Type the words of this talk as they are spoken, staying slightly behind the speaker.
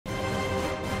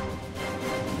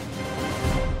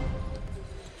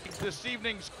this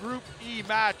evening's Group E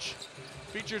match.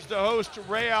 Features the host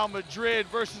Real Madrid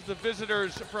versus the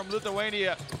visitors from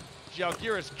Lithuania,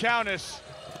 Zalgiris Kaunas.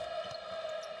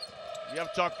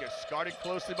 Yevtukas guarded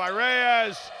closely by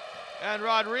Reyes, and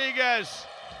Rodriguez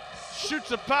shoots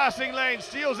a passing lane,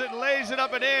 steals it, and lays it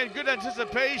up and in. Good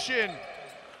anticipation.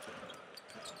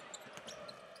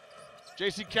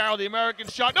 Jaycee Carroll, the American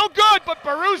shot, no good, but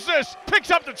Barusas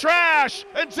picks up the trash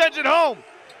and sends it home.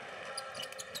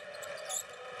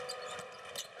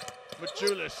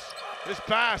 Machulis, this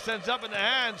pass ends up in the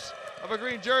hands of a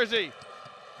green jersey.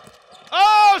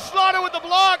 Oh, Slaughter with the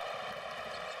block.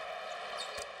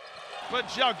 But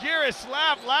Zalgiris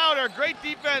laughed louder. Great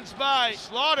defense by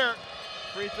Slaughter.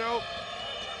 Free throw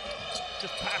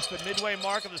just past the midway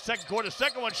mark of the second quarter.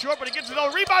 Second one short, but he gets it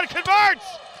all. Rebound and converts.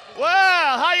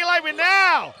 Well, how you like me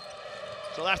now?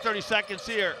 So last 30 seconds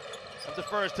here of the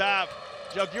first half.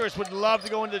 Zalgiris would love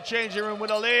to go into the changing room with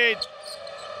a lead.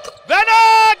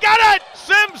 Vena got it!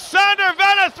 Sander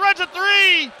Vena threads a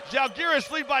three. Zalgiris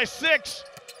lead by 6.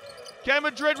 Can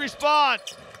Madrid respond?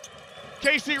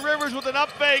 Casey Rivers with an up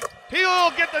fake.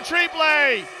 He'll get the tree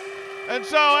play. And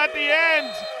so at the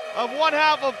end of one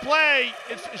half of play,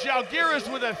 it's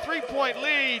Zalgiris with a 3-point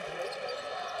lead.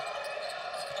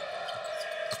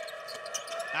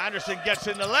 Anderson gets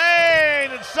in the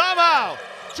lane and somehow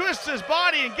twists his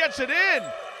body and gets it in.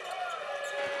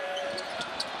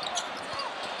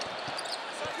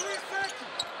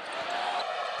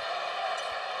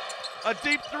 A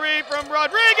deep three from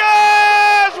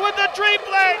Rodriguez with the tree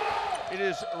play. It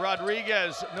is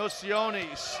Rodriguez,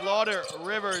 Nocioni, Slaughter,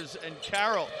 Rivers, and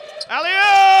Carroll.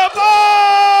 Alley-oop!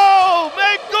 Oh!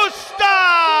 Me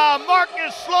gusta!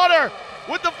 Marcus Slaughter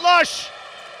with the flush.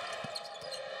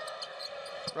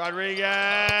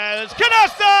 Rodriguez,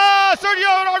 canasta!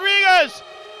 Sergio Rodriguez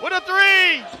with a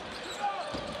three.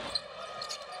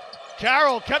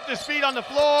 Carroll kept his feet on the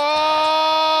floor.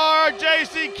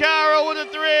 Jaycee Carroll with a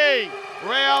three.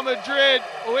 Real Madrid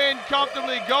win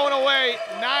comfortably, going away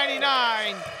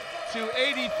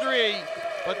 99-83.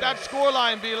 But that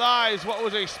scoreline belies what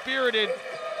was a spirited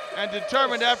and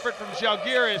determined effort from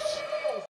Zalgiris.